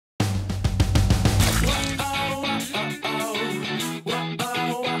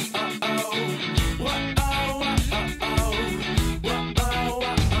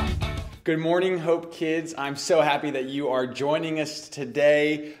Good morning, Hope Kids. I'm so happy that you are joining us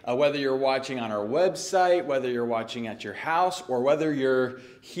today, whether you're watching on our website, whether you're watching at your house, or whether you're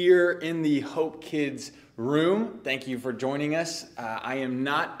here in the Hope Kids room. Thank you for joining us. I am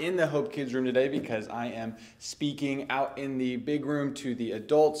not in the Hope Kids room today because I am speaking out in the big room to the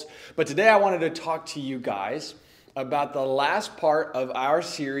adults. But today I wanted to talk to you guys about the last part of our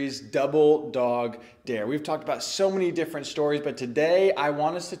series, Double Dog Dare. We've talked about so many different stories, but today I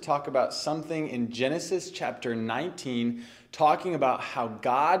want us to talk about something in Genesis chapter 19, talking about how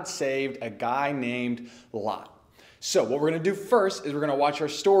God saved a guy named Lot. So what we're going to do first is we're going to watch our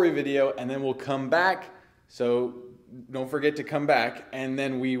story video, and then we'll come back. So don't forget to come back, and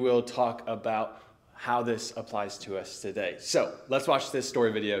then we will talk about how this applies to us today. So let's watch this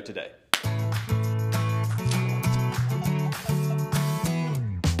story video today.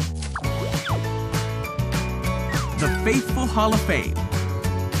 The Faithful Hall of Fame,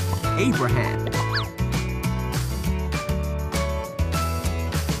 Abraham.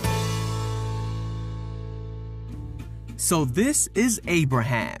 So this is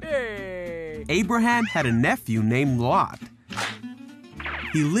Abraham. Hey. Abraham had a nephew named Lot.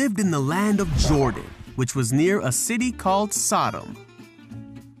 He lived in the land of Jordan, which was near a city called Sodom.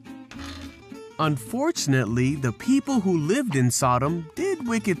 Unfortunately, the people who lived in Sodom did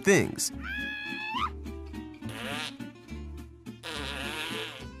wicked things.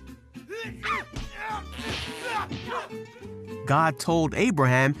 God told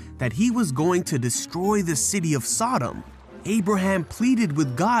Abraham that he was going to destroy the city of Sodom. Abraham pleaded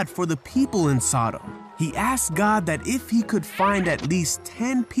with God for the people in Sodom. He asked God that if he could find at least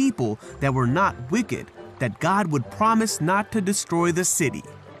 10 people that were not wicked, that God would promise not to destroy the city.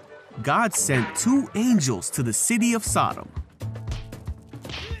 God sent 2 angels to the city of Sodom.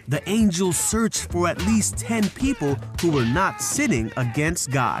 The angels searched for at least 10 people who were not sinning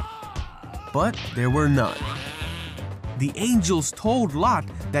against God, but there were none. The angels told Lot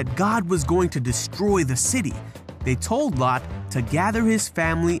that God was going to destroy the city. They told Lot to gather his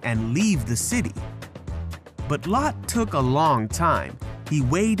family and leave the city. But Lot took a long time. He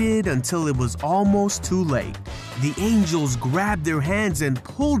waited until it was almost too late. The angels grabbed their hands and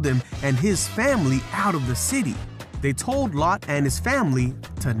pulled him and his family out of the city. They told Lot and his family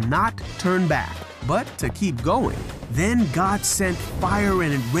to not turn back, but to keep going. Then God sent fire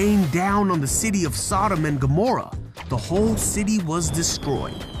and it rained down on the city of Sodom and Gomorrah. The whole city was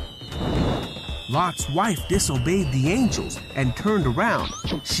destroyed. Lot's wife disobeyed the angels and turned around.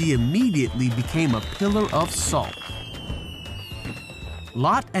 She immediately became a pillar of salt.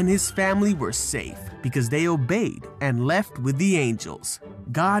 Lot and his family were safe because they obeyed and left with the angels.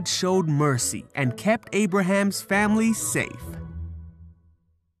 God showed mercy and kept Abraham's family safe.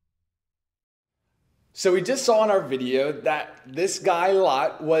 So we just saw in our video that this guy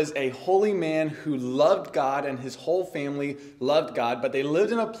Lot was a holy man who loved God, and his whole family loved God, but they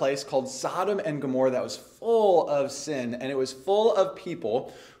lived in a place called Sodom and Gomorrah that was full of sin, and it was full of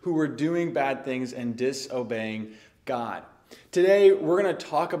people who were doing bad things and disobeying God. Today we're going to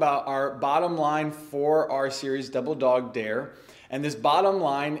talk about our bottom line for our series Double Dog Dare, and this bottom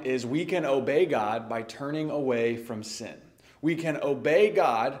line is we can obey God by turning away from sin. We can obey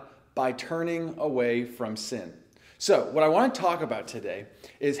God by turning away from sin. So what I want to talk about today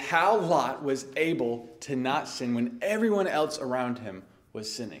is how Lot was able to not sin when everyone else around him was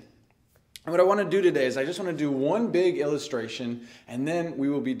sinning. And what I want to do today is I just want to do one big illustration and then we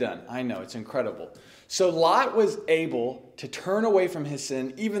will be done. I know, it's incredible. So Lot was able to turn away from his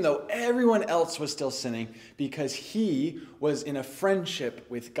sin even though everyone else was still sinning because he was in a friendship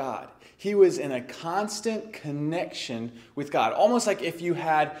with God. He was in a constant connection with God. Almost like if you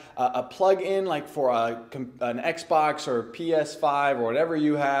had a plug-in like for an Xbox or PS5 or whatever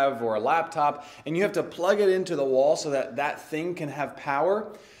you have or a laptop, and you have to plug it into the wall so that that thing can have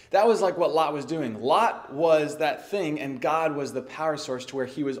power. That was like what Lot was doing. Lot was that thing, and God was the power source to where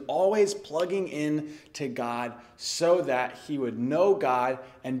he was always plugging in to God so that he would know God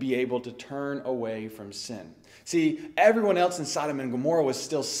and be able to turn away from sin. See, everyone else in Sodom and Gomorrah was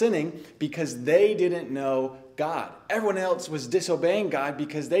still sinning because they didn't know God. Everyone else was disobeying God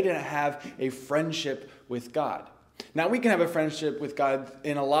because they didn't have a friendship with God. Now, we can have a friendship with God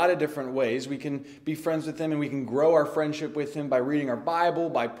in a lot of different ways. We can be friends with Him and we can grow our friendship with Him by reading our Bible,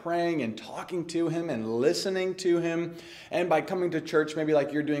 by praying and talking to Him and listening to Him, and by coming to church, maybe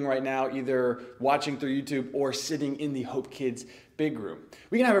like you're doing right now, either watching through YouTube or sitting in the Hope Kids big room.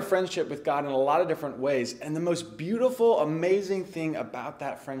 We can have a friendship with God in a lot of different ways, and the most beautiful, amazing thing about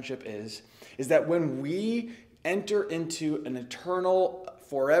that friendship is that when we enter into an eternal,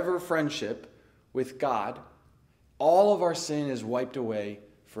 forever friendship with God, all of our sin is wiped away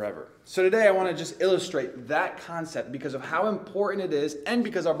forever. So today I want to just illustrate that concept because of how important it is, and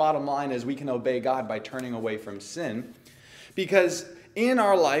because our bottom line is we can obey God by turning away from sin. Because in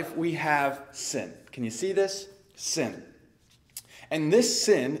our life we have sin. Can you see this? Sin. And this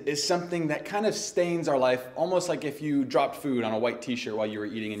sin is something that kind of stains our life, almost like if you dropped food on a white t-shirt while you were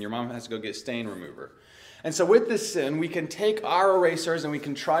eating and your mom has to go get a stain remover. And so with this sin, we can take our erasers and we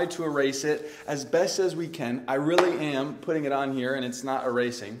can try to erase it as best as we can. I really am putting it on here and it's not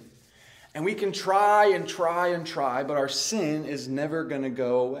erasing. And we can try and try and try, but our sin is never going to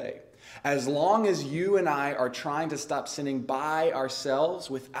go away. As long as you and I are trying to stop sinning by ourselves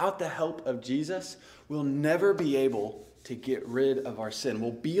without the help of Jesus, we'll never be able to get rid of our sin.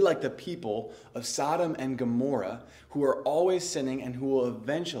 We'll be like the people of Sodom and Gomorrah who are always sinning and who will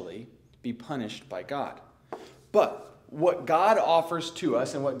eventually be punished by God. But what God offers to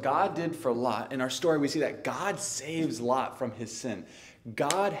us and what God did for Lot, in our story we see that God saves Lot from his sin.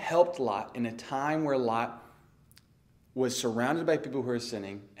 God helped Lot in a time where Lot was surrounded by people who were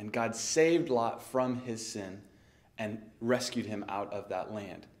sinning, and God saved Lot from his sin and rescued him out of that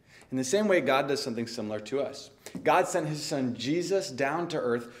land. In the same way, God does something similar to us. God sent his son Jesus down to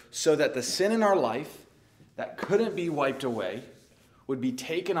earth so that the sin in our life that couldn't be wiped away would be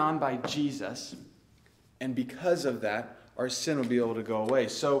taken on by Jesus, and because of that, our sin would be able to go away.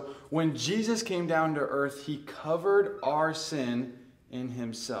 So when Jesus came down to earth, he covered our sin in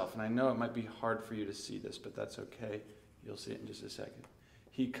himself. And I know it might be hard for you to see this, but that's okay. You'll see it in just a second.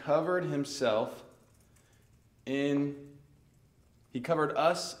 He covered himself he covered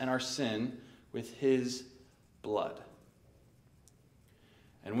us and our sin with his blood.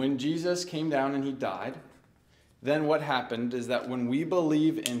 And when Jesus came down and he died, then what happened is that when we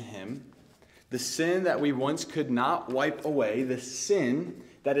believe in him, the sin that we once could not wipe away, the sin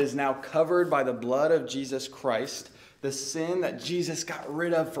that is now covered by the blood of Jesus Christ, the sin that Jesus got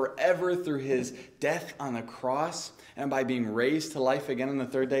rid of forever through his death on the cross and by being raised to life again on the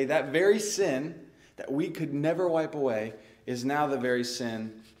third day, that very sin that we could never wipe away is now the very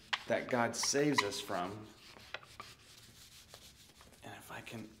sin that God saves us from. And if I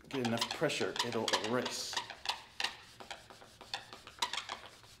can get enough pressure, it'll erase.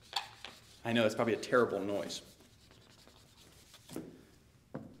 I know it's probably a terrible noise.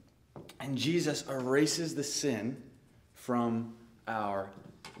 And Jesus erases the sin from our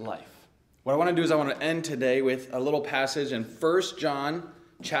life. What I want to do is I want to end today with a little passage in 1 John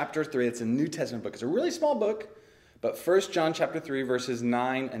chapter 3. It's a New Testament book. It's a really small book, but 1 John chapter 3, verses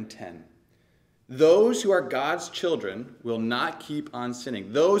 9 and 10. Those who are God's children will not keep on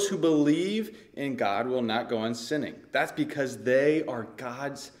sinning. Those who believe in God will not go on sinning. That's because they are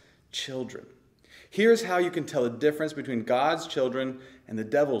God's children. Here's how you can tell the difference between God's children and the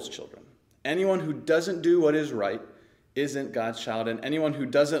devil's children. Anyone who doesn't do what is right isn't God's child, and anyone who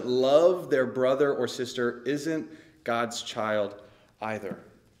doesn't love their brother or sister isn't God's child either.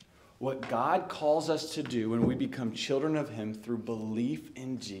 What God calls us to do when we become children of him through belief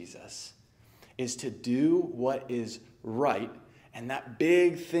in Jesus is to do what is right. And that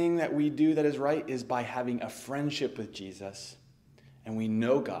big thing that we do that is right is by having a friendship with Jesus. And we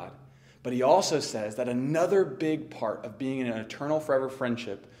know God. But he also says that another big part of being in an eternal forever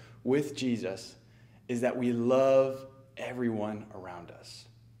friendship with Jesus is that we love everyone around us.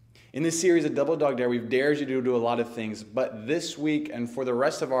 In this series of Double Dog Dare, we've dared you to do a lot of things, but this week and for the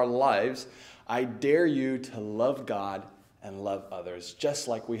rest of our lives, I dare you to love God and love others, just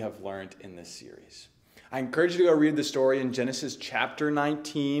like we have learned in this series. I encourage you to go read the story in Genesis chapter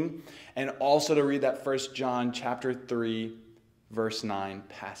 19, and also to read that 1 John chapter 3, verse 9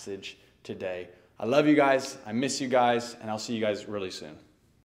 passage today. I love you guys, I miss you guys, and I'll see you guys really soon.